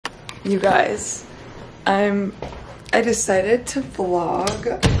You guys, I decided to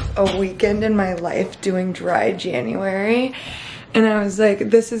vlog a weekend in my life doing dry January, and I was like,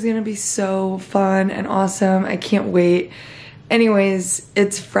 this is gonna be so fun and awesome. I can't wait. Anyways,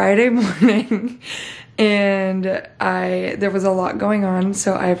 it's Friday morning and there was a lot going on,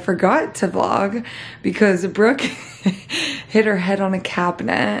 so I forgot to vlog because Brooke hit her head on a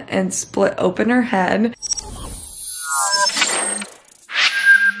cabinet and split open her head.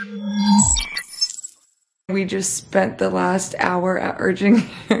 We just spent the last hour at urgent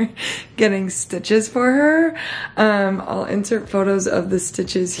care getting stitches for her. I'll insert photos of the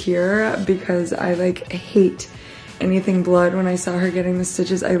stitches here because I like hate anything blood. When I saw her getting the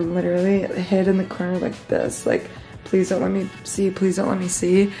stitches, I literally hid in the corner like this, like, please don't let me see, please don't let me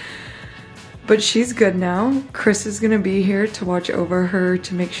see. But she's good now. Chris is gonna be here to watch over her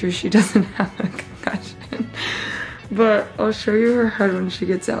to make sure she doesn't have a concussion. But I'll show you her head when she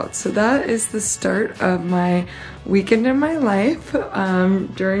gets out. So that is the start of my weekend in my life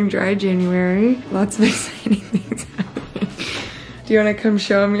during dry January. Lots of exciting things happening. Do you wanna come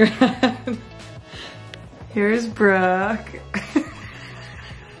show them your head? Here's Brooke.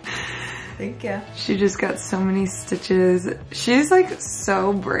 Thank you. She just got so many stitches. She's like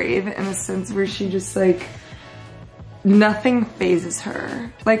so brave in a sense where she just like, nothing phases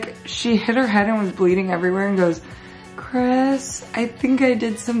her. Like she hit her head and was bleeding everywhere and goes, Chris, I think I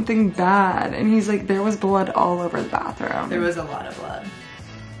did something bad. And he's like, there was blood all over the bathroom. There was a lot of blood.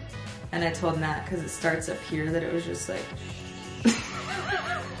 And I told Matt, because it starts up here, that it was just like,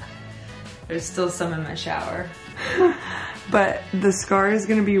 there's still some in my shower. But the scar is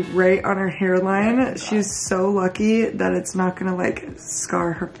gonna be right on her hairline. She's so lucky that it's not gonna like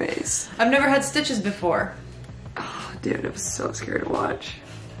scar her face. I've never had stitches before. Oh, dude, it was so scary to watch.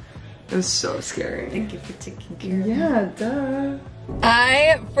 It was so scary. Thank you for taking care of me. Yeah, duh.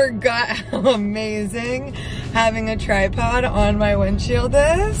 I forgot how amazing having a tripod on my windshield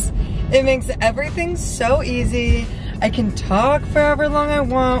is. It makes everything so easy. I can talk for however long I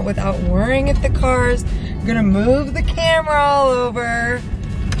want without worrying if the car's gonna move the camera all over.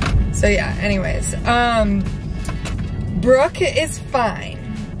 So yeah, anyways, Brooke is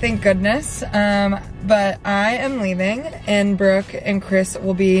fine, thank goodness. But I am leaving and Brooke and Chris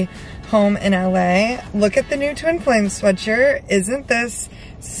will be home in LA. Look at the new Twin Flame sweatshirt. Isn't this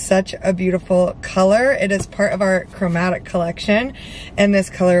such a beautiful color? It is part of our chromatic collection and this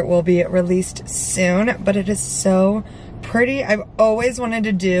color will be released soon, but it is so pretty. I've always wanted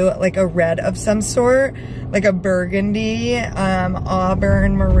to do like a red of some sort, like a burgundy,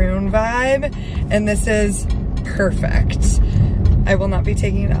 auburn maroon vibe, and this is perfect. I will not be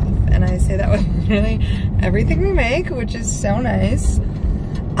taking it off, and I say that with literally everything we make, which is so nice.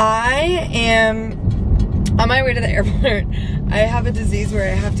 I am on my way to the airport. I have a disease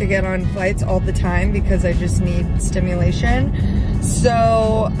where I have to get on flights all the time because I just need stimulation.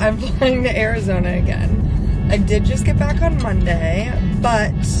 So I'm flying to Arizona again. I did just get back on Monday,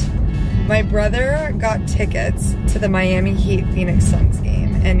 but my brother got tickets to the Miami Heat Phoenix Suns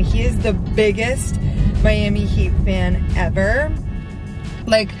game, and he is the biggest Miami Heat fan ever.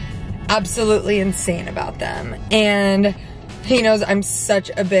 Like, absolutely insane about them. And he knows I'm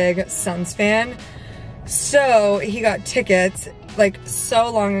such a big Suns fan. So he got tickets like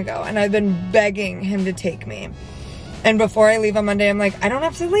so long ago, and I've been begging him to take me. And before I leave on Monday, I'm like, I don't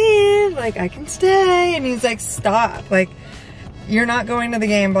have to leave, like I can stay. And he's like, stop, like you're not going to the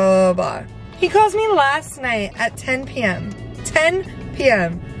game, blah, blah, blah. He calls me last night at 10 p.m. 10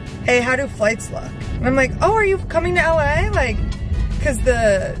 p.m. Hey, how do flights look? And I'm like, oh, are you coming to LA? Like, cause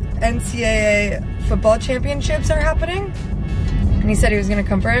the NCAA football championships are happening. And he said he was gonna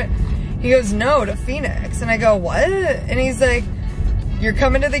come for it. He goes, no, to Phoenix. And I go, what? And he's like, you're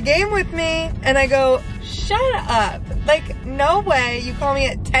coming to the game with me. And I go, shut up. Like, no way. You call me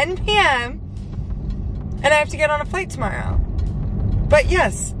at 10 p.m. and I have to get on a flight tomorrow. But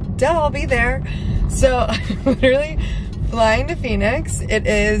yes, duh, I'll be there. So I'm literally flying to Phoenix. It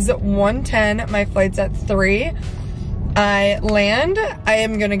is 1:10. My flight's at 3. I land. I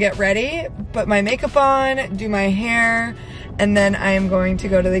am gonna get ready, put my makeup on, do my hair, and then I am going to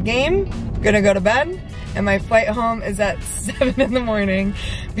go to the game, gonna go to bed, and my flight home is at 7 in the morning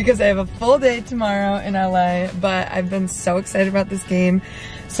because I have a full day tomorrow in LA, but I've been so excited about this game,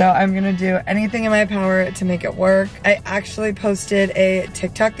 so I'm gonna do anything in my power to make it work. I actually posted a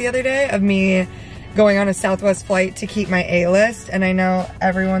TikTok the other day of me going on a Southwest flight to keep my A-list, and I know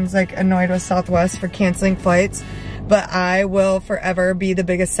everyone's like annoyed with Southwest for canceling flights, but I will forever be the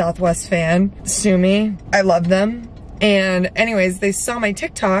biggest Southwest fan. Sue me, I love them. And anyways, they saw my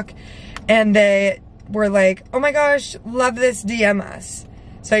TikTok and they were like, oh my gosh, love this, DM us.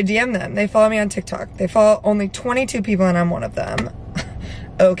 So I DM'd them. They follow me on TikTok. They follow only 22 people and I'm one of them.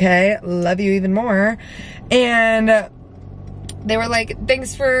 Okay, love you even more. And they were like,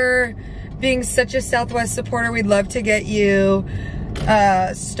 thanks for being such a Southwest supporter. We'd love to get you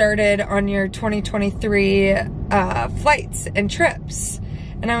started on your 2023 flights and trips.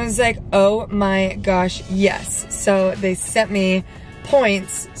 And I was like, oh my gosh, yes. So they sent me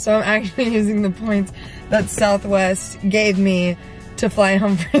points. So I'm actually using the points that Southwest gave me to fly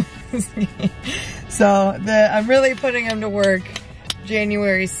home for this game. So I'm really putting them to work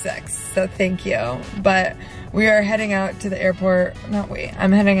January 6th. So thank you. But we are heading out to the airport.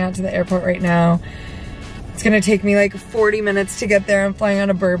 I'm heading out to the airport right now. It's gonna take me like 40 minutes to get there. I'm flying out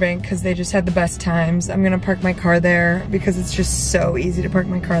of Burbank because they just had the best times. I'm gonna park my car there because it's just so easy to park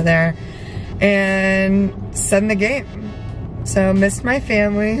my car there and send the game. So missed my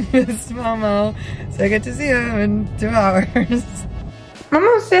family, missed Momo. So I get to see him in 2 hours.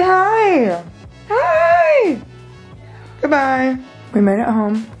 Momo, say hi. Hi. Goodbye. We made it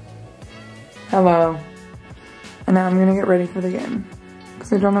home. Hello. And now I'm gonna get ready for the game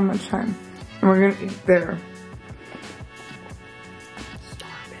because I don't have much time. And we're gonna eat there.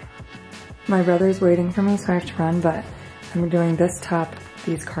 My brother's waiting for me, so I have to run, but I'm doing this top,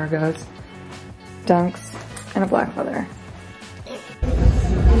 these cargos, dunks, and a black leather.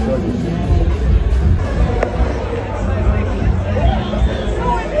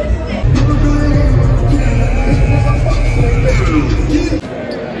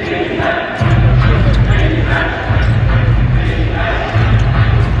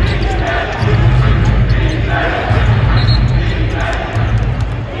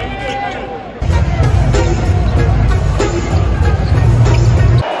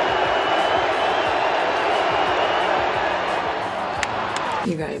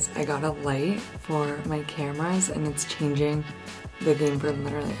 You guys, I got a light for my cameras and it's changing the game for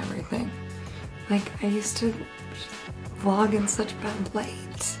literally everything. Like, I used to vlog in such bad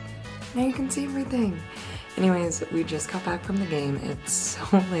light. Now you can see everything. Anyways, we just got back from the game. It's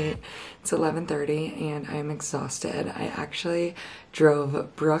so late. It's 11:30 and I'm exhausted. I actually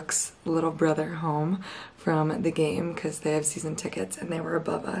drove Brooke's little brother home from the game because they have season tickets and they were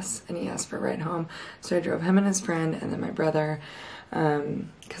above us and he asked for a ride home. So I drove him and his friend and then my brother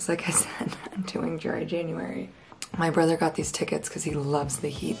because like I said, I'm doing dry January. My brother got these tickets because he loves the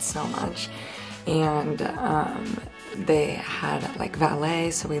heat so much. And they had like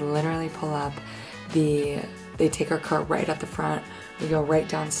valet, so we literally pull up, they take our car right at the front, we go right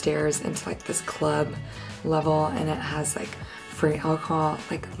downstairs into like this club level and it has like free alcohol,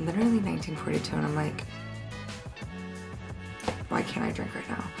 like literally 1942, and I'm like, why can't I drink right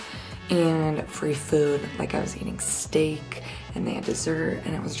now? And free food, like I was eating steak and they had dessert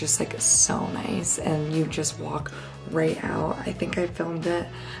and it was just like so nice, and you just walk right out. I think I filmed it,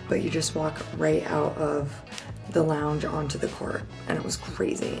 but you just walk right out of the lounge onto the court and it was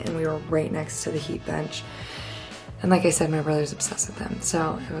crazy, and we were right next to the heat bench. And like I said, my brother's obsessed with them,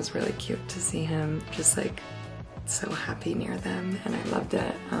 so it was really cute to see him just like so happy near them, and I loved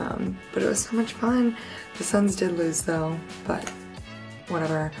it. But it was so much fun. The Suns did lose though, but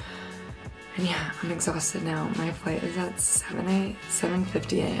whatever. And yeah, I'm exhausted now. My flight is at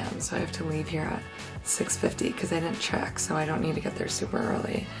 7:50 a.m. so I have to leave here at 6:50 because I didn't check, so I don't need to get there super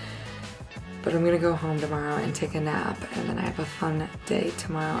early. But I'm gonna go home tomorrow and take a nap, and then I have a fun day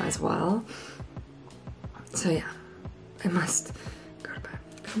tomorrow as well. So yeah, I must go to bed.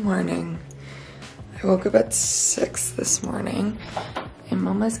 Good morning. I woke up at 6 this morning, and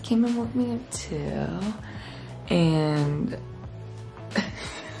Mama's came and woke me up too. And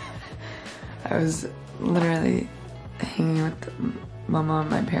I was literally hanging with Mama and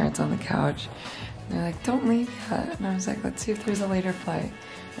my parents on the couch. And they're like, don't leave yet. And I was like, let's see if there's a later flight.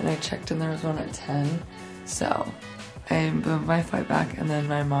 And I checked and there was one at 10. So I moved my flight back, and then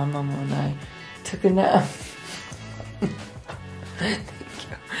my mom, Mama, and I took a nap. Thank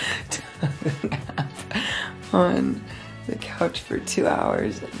you. Took a nap on the couch for 2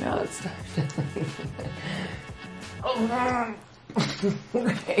 hours, and now it's time to leave. Oh,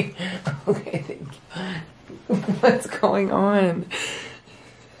 okay, thank you. What's going on?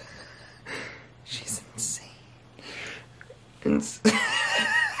 She's insane.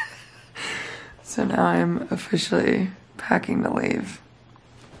 So now I'm officially packing to leave.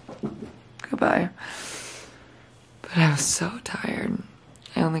 Goodbye. But I was so tired.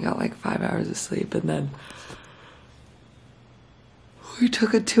 I only got like 5 hours of sleep, and then we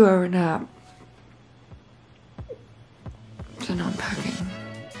took a 2-hour nap. So now I'm packing.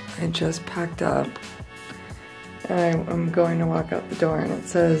 I just packed up. And I'm going to walk out the door and it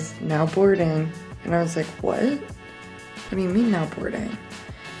says, now boarding. And I was like, what? What do you mean now boarding?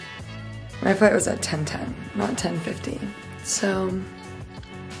 My flight was at 10:10, not 10:50. So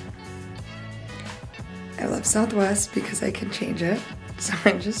I love Southwest because I can change it. So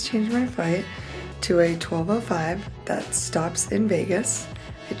I just changed my flight to a 12:05 that stops in Vegas.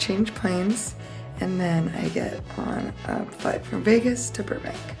 I change planes and then I get on a flight from Vegas to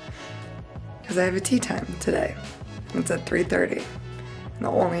Burbank because I have a tea time today. It's at 3:30. And the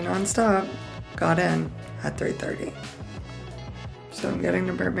only nonstop got in at 3:30. So I'm getting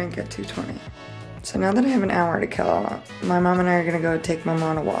to Burbank at 2:20. So now that I have an hour to kill, my mom and I are gonna go take Mama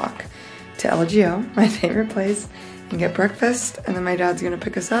on a walk to LGO, my favorite place, and get breakfast, and then my dad's gonna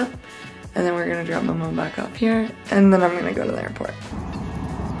pick us up, and then we're gonna drop Mama back off here, and then I'm gonna go to the airport.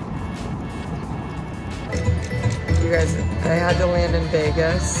 You guys, I had to land in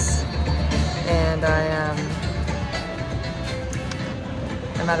Vegas, and I'm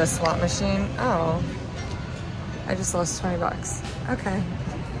at a slot machine. Oh, I just lost 20 bucks. Okay,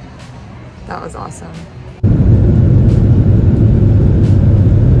 that was awesome.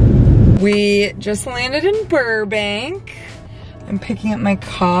 We just landed in Burbank. I'm picking up my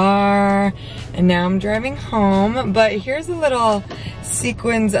car and now I'm driving home. But here's a little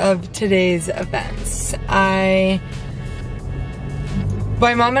sequence of today's events. My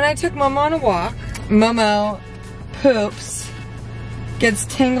mom and I took Momo on a walk. Momo poops, gets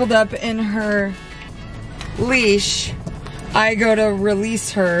tangled up in her leash. I go to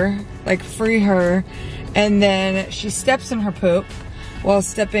release her, like free her, and then she steps in her poop while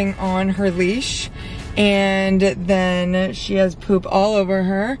stepping on her leash, and then she has poop all over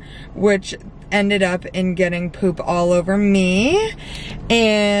her, which ended up in getting poop all over me.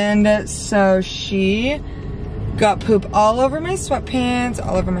 And so she got poop all over my sweatpants,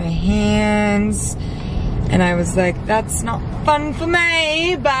 all over my hands, and I was like, that's not fun for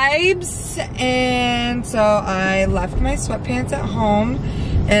me, babes. And so I left my sweatpants at home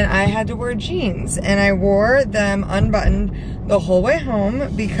and I had to wear jeans, and I wore them unbuttoned the whole way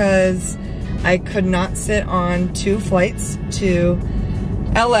home because I could not sit on 2 flights to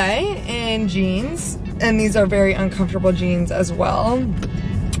LA in jeans, and these are very uncomfortable jeans as well.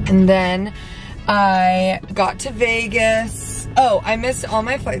 And then I got to Vegas. Oh, I missed all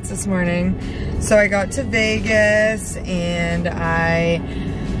my flights this morning. So I got to Vegas and I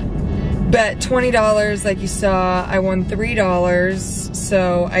bet $20 like you saw. I won $3,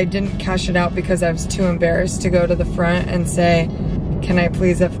 so I didn't cash it out because I was too embarrassed to go to the front and say, can I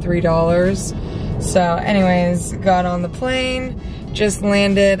please have $3? So anyways, got on the plane, just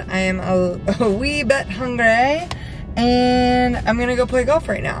landed. I am a wee bit hungry and I'm gonna go play golf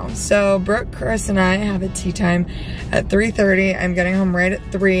right now. So Brooke, Chris, and I have a tea time at 3:30. I'm getting home right at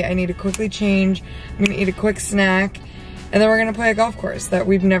 3. I need to quickly change. I'm gonna eat a quick snack, and then we're gonna play a golf course that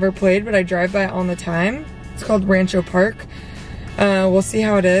we've never played, but I drive by all the time. It's called Rancho Park. We'll see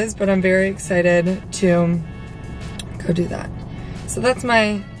how it is, but I'm very excited to go do that. So that's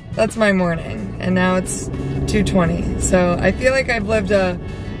my morning, and now it's 2:20. So I feel like I've lived a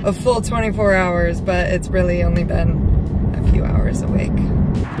full 24 hours, but it's really only been a few hours awake.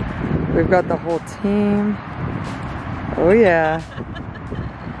 We've got the whole team. Oh yeah.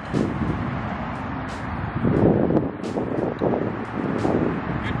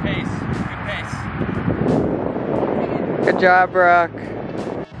 Good pace, good pace. Good job, Brooke.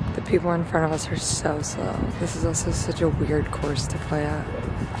 The people in front of us are so slow. This is also such a weird course to play at.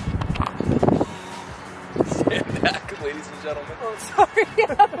 Stand back, ladies and gentlemen. Oh, sorry.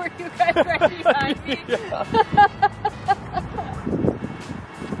 Were you guys right behind me?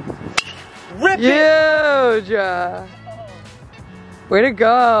 Rip it! Huge! Way to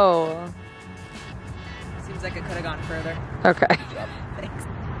go. Seems like it could have gone further. Okay. Thanks.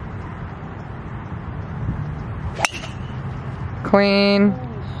 Queen. Holy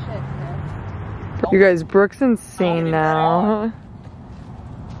shit, man. You guys, Brooke's insane now.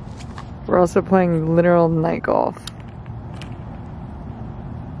 We're also playing literal night golf.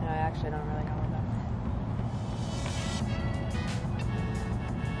 No, I actually don't really know about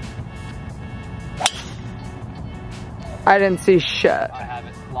that. I didn't see shit. I have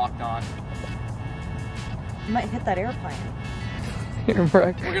it locked on. You might hit that airplane. Here,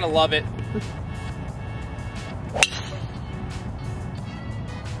 Brooke. We're gonna love it.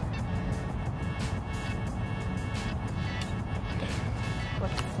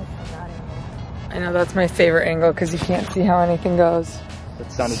 I know, that's my favorite angle because you can't see how anything goes. That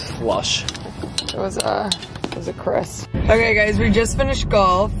sounded flush. It was a Chris. Okay guys, we just finished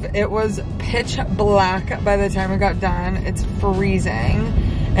golf. It was pitch black by the time we got done. It's freezing.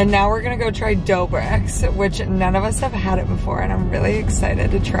 And now we're gonna go try dough bricks, which none of us have had it before, and I'm really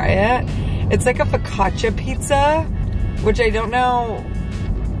excited to try it. It's like a focaccia pizza, which I don't know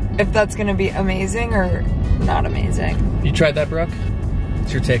if that's gonna be amazing or not amazing. You tried that, Brooke?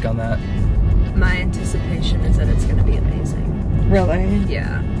 What's your take on that? My anticipation is that it's gonna be amazing. Really?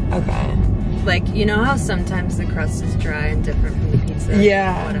 Yeah. Okay. Like, you know how sometimes the crust is dry and different from the pizza?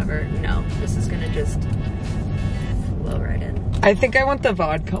 Yeah. Whatever. No, this is gonna just flow right in. I think I want the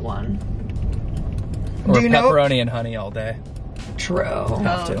vodka one. Or Do you know- pepperoni and honey all day. True.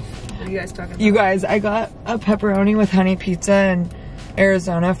 Have to. What are you guys talking about? You guys, I got a pepperoni with honey pizza in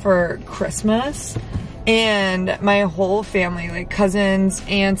Arizona for Christmas. And my whole family, like cousins,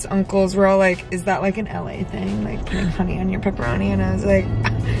 aunts, uncles, were all like, is that like an LA thing? Like putting honey on your pepperoni? And I was like,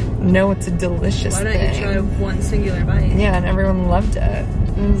 no, it's a delicious Why don't thing. you try one singular bite? Yeah, and everyone loved it.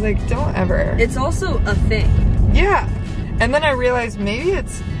 And I was like, don't ever. It's also a thing. Yeah. And then I realized maybe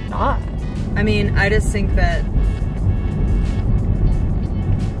it's not. I mean, I just think that...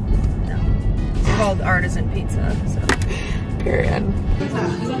 No. It's called artisan pizza, so... Period.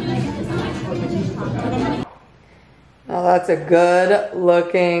 Oh, that's a good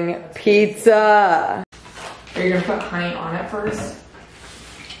looking pizza. Are you gonna put honey on it first?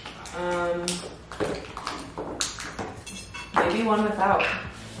 Maybe one without.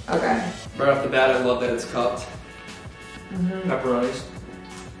 Okay. Right off the bat, I love that it's cupped. Pepperonis.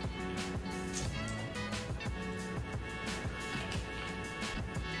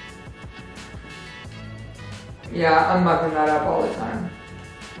 Yeah, I'm mucking that up all the time.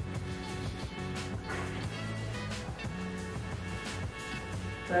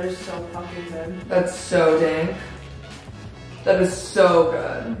 That is so fucking good. That's so dank. That is so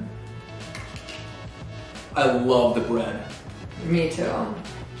good. I love the bread. Me too.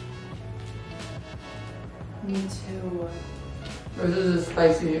 Me too. This is a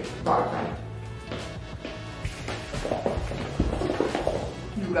spicy vodka.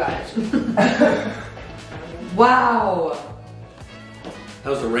 You guys. Wow. That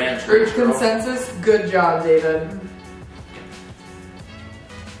was the ranch. Group consensus, good job, David.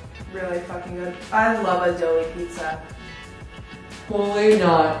 Really fucking good. I love a doughy pizza. Holy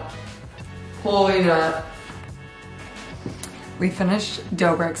nut. Holy nut. We finished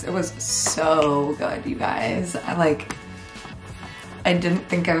dough bricks. It was so good, you guys. I didn't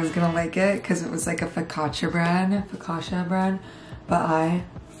think I was gonna like it because it was like a focaccia bread, but I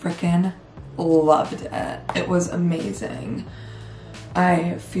freaking loved it. It was amazing.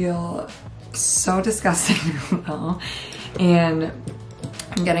 I feel so disgusting now, and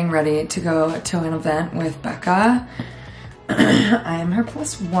I'm getting ready to go to an event with Becca. I am her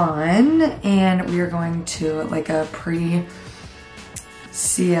 +1, and we are going to like a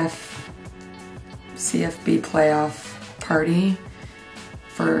CFB playoff party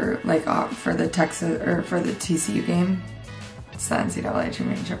for the Texas or for the TCU game. It's the NCAA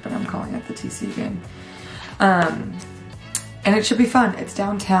championship, but I'm calling it the TCU game. And it should be fun. It's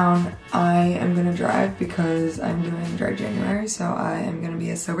downtown. I am gonna drive because I'm doing dry January, so I am gonna be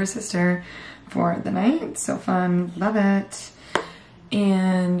a sober sister for the night. So fun, love it.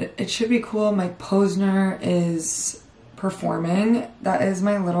 And it should be cool. Mike Posner is performing. That is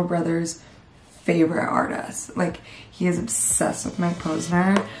my little brother's favorite artist. Like, he is obsessed with Mike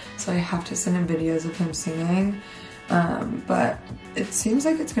Posner, so I have to send him videos of him singing. But it seems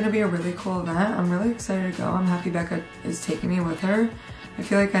like it's gonna be a really cool event. I'm really excited to go. I'm happy Becca is taking me with her. I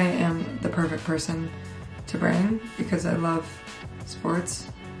feel like I am the perfect person to bring because I love sports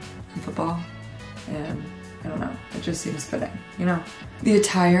and football, and I don't know, it just seems fitting, you know? The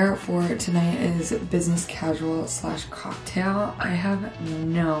attire for tonight is business casual / cocktail. I have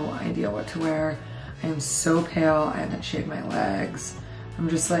no idea what to wear. I am so pale, I haven't shaved my legs. I'm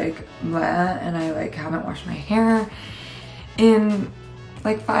just like bleh, and I like haven't washed my hair in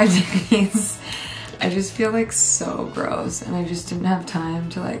like 5 days. I just feel like so gross, and I just didn't have time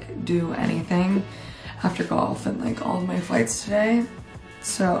to like do anything after golf and like all of my flights today.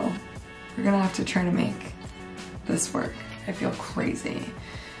 So we're gonna have to try to make this work. I feel crazy.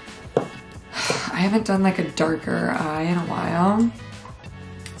 I haven't done like a darker eye in a while,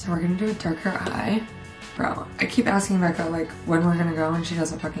 so we're gonna do a darker eye. Bro, I keep asking Becca like when we're gonna go and she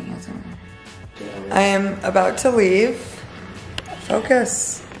doesn't fucking answer me. I am about to leave.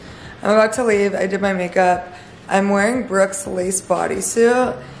 Focus. I'm about to leave. I did my makeup. I'm wearing Brooke's lace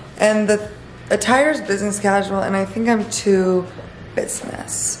bodysuit, and the attire's business casual, and I think I'm too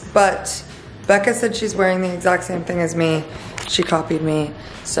business. But Becca said she's wearing the exact same thing as me. She copied me.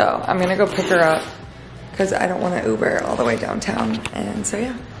 So I'm gonna go pick her up because I don't want to Uber all the way downtown. And so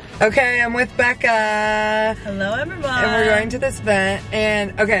yeah. Okay, I'm with Becca. Hello, everyone. And we're going to this event.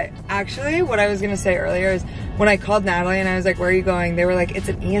 And okay, actually what I was gonna say earlier is when I called Natalie and I was like, where are you going? They were like, it's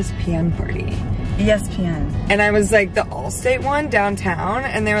an ESPN party. ESPN. And I was like, the Allstate one downtown,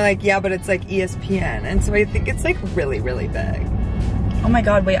 and they were like, yeah, but it's like ESPN. And so I think it's like really, really big. Oh my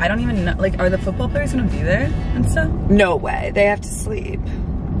god, wait, I don't even know. Like, are the football players gonna be there and stuff? No way. They have to sleep.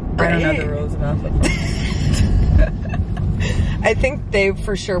 Right? I don't know the rules about football. I think they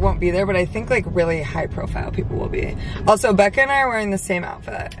for sure won't be there, but I think like really high profile people will be. Also, Becca and I are wearing the same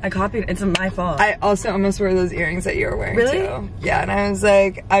outfit. I copied, it's my fault. I also almost wore those earrings that you were wearing Really? too. Yeah, and I was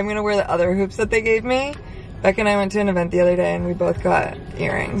like, I'm gonna wear the other hoops that they gave me. Becca and I went to an event the other day and we both got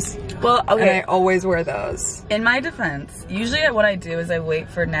earrings. Well, okay. And I always wear those. In my defense, usually what I do is I wait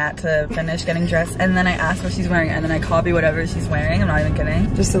for Nat to finish getting dressed and then I ask what she's wearing and then I copy whatever she's wearing. I'm not even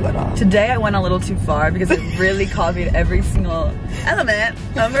kidding. Just a little. Today I went a little too far because I really copied every single element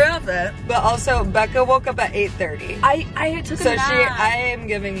of her outfit. But also, Becca woke up at 8:30. I took a nap. I am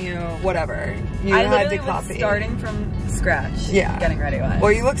giving you whatever. You I had literally to copy. was starting from scratch. Yeah. Getting ready wise.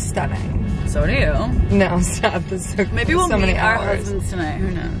 Well, you look stunning. So do you. No, stop. This took Maybe we'll so many meet our hours. husbands tonight.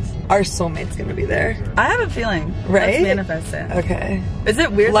 Who knows? Our soulmate's gonna be there. I have a feeling. Right? Let's manifest it. Okay. Is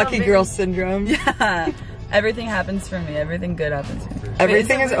it weird? Lucky though, girl syndrome. Yeah. Everything happens for me. Everything good happens for me.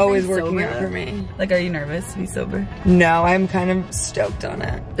 Everything Wait, is it always weird being working sober, out though? for me. Like, are you nervous to be sober? No, I'm kind of stoked on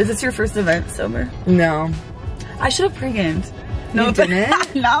it. Is this your first event sober? No. I should have pre-gamed. No, you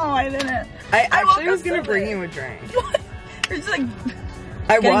didn't? No, I didn't. I actually woke was up gonna sober. bring you a drink. What? You're just like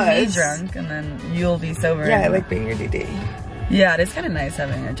I getting me was. drunk and then you'll be sober. Yeah, I like being your DD. Yeah, it is kind of nice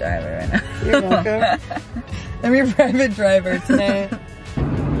having a driver right now. You're welcome. I'm your private driver tonight.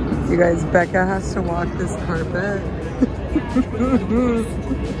 You guys, Becca has to walk this carpet.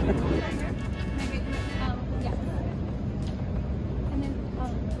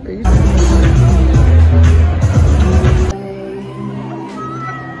 Are you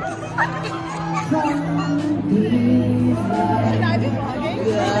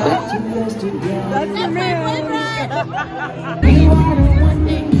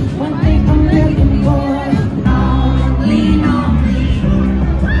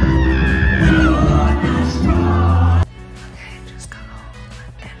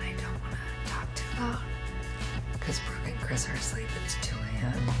because Brooke and Chris are asleep. It's 2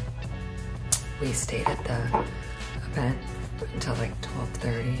 a.m. We stayed at the event until like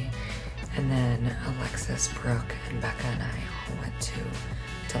 12:30, and then Alexis, Brooke, and Becca and I all went to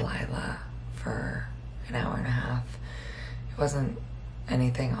Delilah for an hour and a half. It wasn't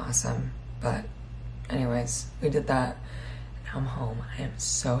anything awesome, but anyways, we did that. Now I'm home. I am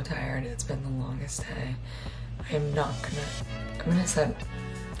so tired. It's been the longest day. I'm gonna set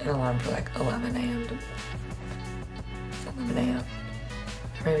an alarm for like 11 a.m. 11 a.m.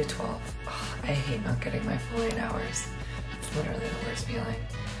 or maybe 12. Oh, I hate not getting my full 8 hours. It's literally the worst feeling.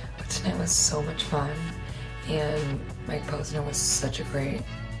 But tonight was so much fun, and Mike Posner was such a great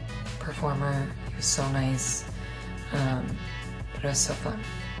performer. He was so nice, but it was so fun.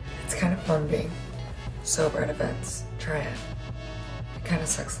 It's kind of fun being sober at events. Try it. It kind of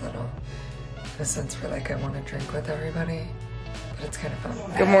sucks a little, in a sense where like I want to drink with everybody. But it's kind of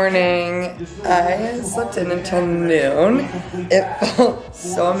fun. Good morning. I slept in until noon. It felt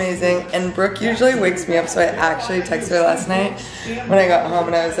so amazing. And Brooke usually wakes me up, so I actually texted her last night when I got home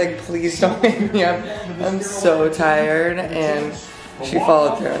and I was like, please don't wake me up. I'm so tired. And she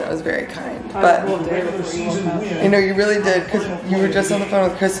followed through and it was very kind. But you know, you really did, because you were just on the phone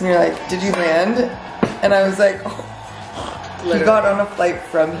with Chris and you're like, did you land? And I was like, oh. He got on a flight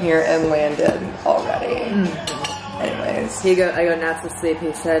from here and landed already. Anyways. I go, Nat's asleep.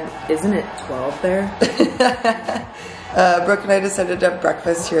 He said, isn't it 12 there? Brooke and I decided to have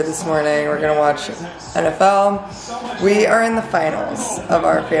breakfast here this morning. We're gonna watch NFL. We are in the finals of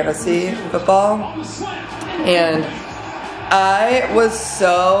our fantasy football. And I was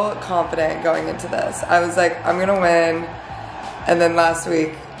so confident going into this. I was like, I'm gonna win. And then last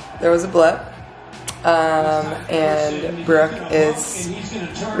week, there was a blip. And Brooke is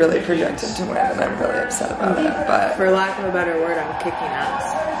really projected to win, and I'm really upset about it. But For lack of a better word, I'm kicking ass.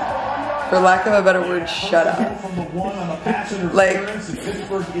 for lack of a better word, shut up. Like,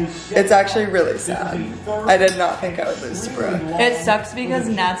 it's actually really sad. I did not think I would lose to Brooke. It sucks because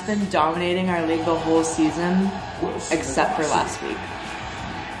Nat's been dominating our league the whole season, except for last week.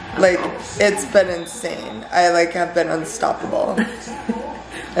 Like, it's been insane. I like have been unstoppable.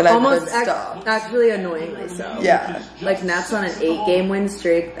 And I've been stopped. Actually annoyingly so. Yeah. Like Nat's on an 8-game win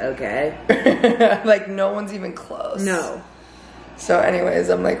streak. Okay. Like, no one's even close. No. So anyways,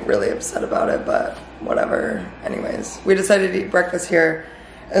 I'm like really upset about it, but whatever. Anyways, we decided to eat breakfast here,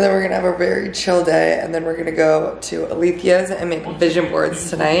 and then we're gonna have a very chill day, and then we're gonna go to Alethia's and make vision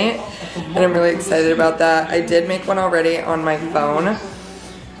boards tonight. And I'm really excited about that. I did make one already on my phone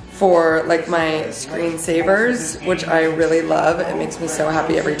for like my screensavers, which I really love. It makes me so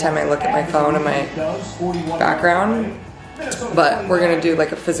happy every time I look at my phone and my background. But we're gonna do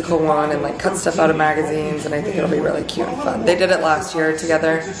like a physical one and like cut stuff out of magazines, and I think it'll be really cute and fun. They did it last year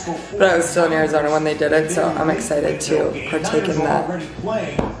together, but I was still in Arizona when they did it, so I'm excited to partake in that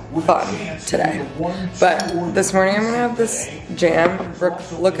fun today. But this morning I'm gonna have this jam. Brooke,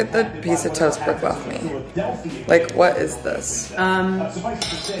 look at the piece of toast Brooke left me. Like, what is this?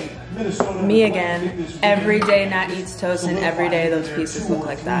 Me again. Every day Nat eats toast, and every day those pieces look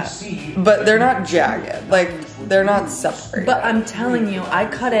like that. But they're not jagged. Like, they're not separated. But I'm telling you, I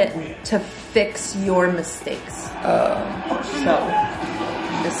cut it to fix your mistakes. So,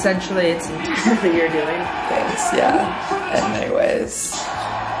 essentially, it's entirely your doing. Thanks, yeah. Anyways.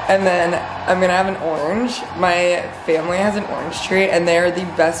 And then I'm gonna have an orange. My family has an orange tree, and they are the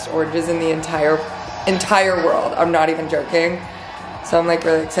best oranges in the entire world. I'm not even joking. So I'm like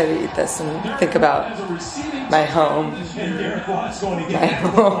really excited to eat this and think about my home. My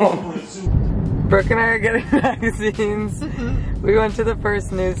home. Brooke and I are getting magazines. We went to the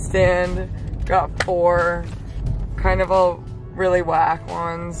first newsstand, got 4, kind of all really whack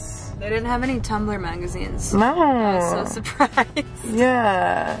ones. They didn't have any Tumblr magazines. No. I was so surprised.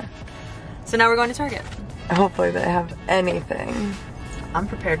 Yeah. So now we're going to Target. Hopefully they have anything. I'm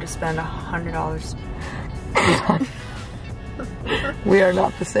prepared to spend $100. We are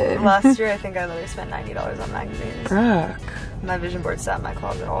not the same. Last year, I think I literally spent $90 on magazines. Brooke. My vision board sat in my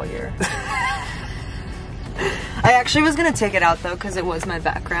closet all year. I actually was gonna take it out though, because it was my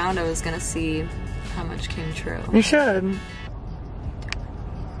background. I was gonna see how much came true. You should.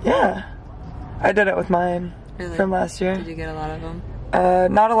 Yeah. I did it with mine. Really? From last year. Did you get a lot of them?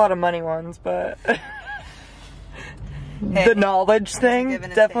 Not a lot of money ones, but the knowledge thing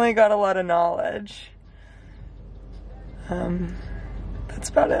definitely got a lot of knowledge. That's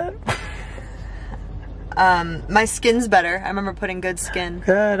about it. My skin's better. I remember putting good skin.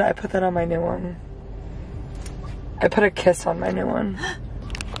 Good, I put that on my new one. I put a kiss on my new one.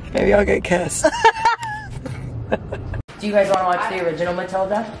 Maybe I'll get kissed. Do you guys want to watch the original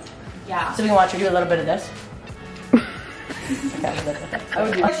Matilda? Yeah. So we can watch her do a little bit of this?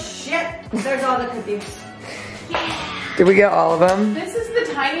 Oh shit! There's all the cookies. Did we get all of them? This is the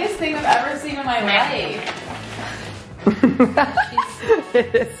tiniest thing I've ever seen in my life.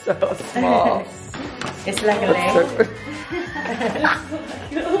 It is so small. It's like a leg.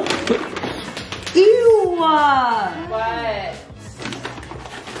 Ew! What?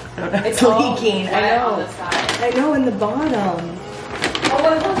 It's leaking. I On know. the side. I know in the bottom. Oh,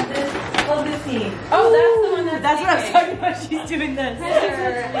 what was this? What was this? Oh, that's the one That's what I was talking about. She's doing this.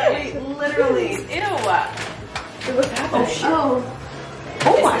 Wait, Literally. ew. What's happening?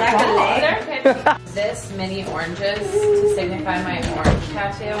 Oh my God. This mini oranges to signify my orange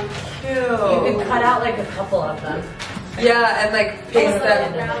tattoo. You can cut out like a couple of them. Yeah, and like paste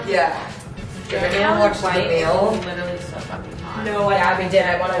them. Yeah. Did anyone watch the meal? Literally so fucking hot. No, Abby did.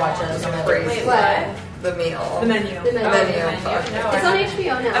 I want to watch it. Crazy. Wait, what? The meal. The menu. The menu. It's on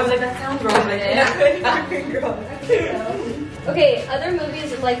HBO now. I was like, that sounds wrong. Okay, other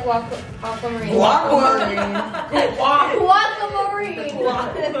movies like Aquamarine. Guacamole.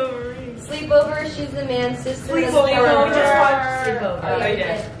 Sleepover, She's the Man, Sister of the Sleepover. We just watched Sleepover. Oh, you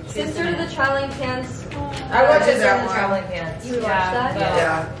did. Sister of the Traveling Pants. I watched Sister of the Traveling Pants. You watched that?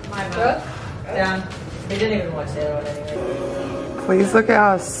 Yeah. Brooke? Yeah. We didn't even watch the other one anyway. Please look at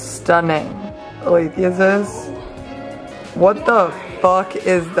how stunning Alethea's is. What the fuck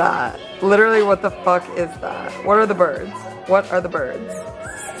is that? Literally, what the fuck is that? What are the birds? What are the birds?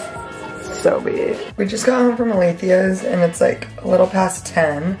 So be. We just got home from Alethea's and it's like a little past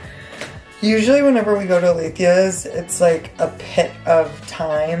 10. Usually whenever we go to Alethea's, it's like a pit of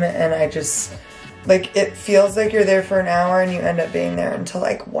time and I just, like, it feels like you're there for an hour and you end up being there until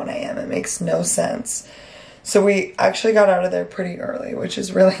like 1 a.m. It makes no sense. So we actually got out of there pretty early, which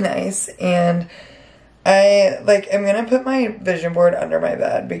is really nice. And I'm gonna put my vision board under my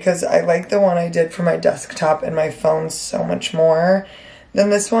bed because I like the one I did for my desktop and my phone so much more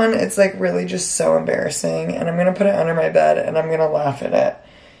than this one. It's like really just so embarrassing, and I'm gonna put it under my bed and I'm gonna laugh at it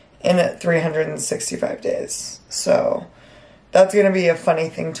in 365 days. So that's gonna be a funny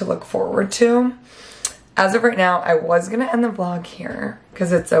thing to look forward to. As of right now, I was gonna end the vlog here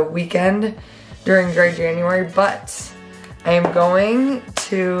because it's a weekend during dry January, but I am going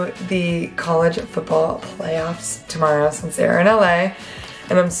to the college football playoffs tomorrow since they're in LA,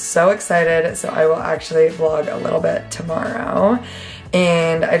 and I'm so excited, so I will actually vlog a little bit tomorrow.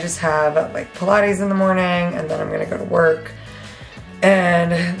 And I just have like Pilates in the morning, and then I'm gonna go to work.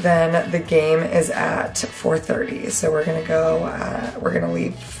 And then the game is at 4:30. So we're gonna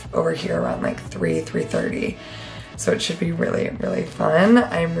leave over here around like 3:30. So it should be really, really fun.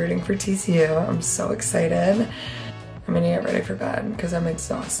 I'm rooting for TCU. I'm so excited. I'm gonna get ready for bed because I'm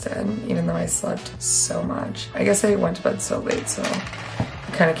exhausted, even though I slept so much. I guess I went to bed so late, so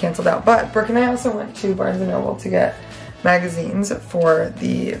I kind of canceled out. But Brooke and I also went to Barnes & Noble to get magazines for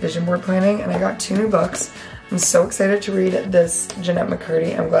the vision board planning, and I got 2 new books. I'm so excited to read this Jeanette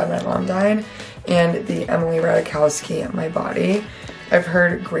McCurdy, I'm Glad My Mom Died, and the Emily Ratajkowski, My Body. I've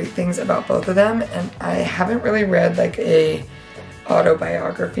heard great things about both of them, and I haven't really read like a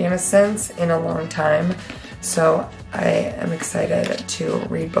autobiography in a sense in a long time. So I am excited to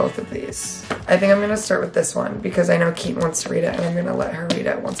read both of these. I think I'm gonna start with this one because I know Keaton wants to read it and I'm gonna let her read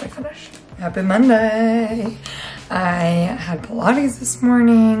it once I finish. Happy Monday. I had Pilates this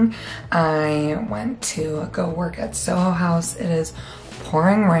morning. I went to go work at Soho House. It is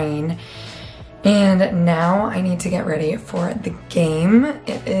pouring rain. And now I need to get ready for the game.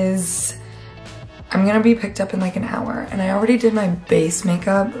 I'm gonna be picked up in like an hour, and I already did my base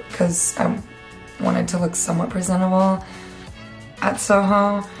makeup because I wanted to look somewhat presentable at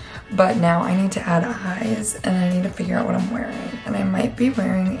Soho, but now I need to add eyes and I need to figure out what I'm wearing. And I might be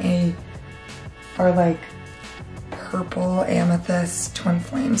wearing our like purple amethyst twin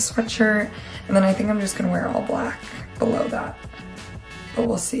flame sweatshirt, and then I think I'm just gonna wear all black below that, but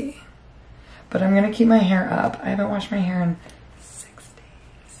we'll see. But I'm gonna keep my hair up. I haven't washed my hair in 6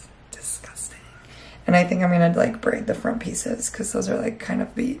 days. Disgusting. And I think I'm gonna like braid the front pieces because those are like kind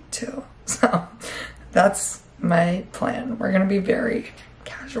of beat too. So that's my plan. We're gonna be very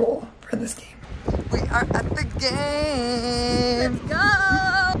casual for this game. We are at the game. Let's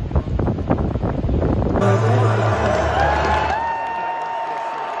go.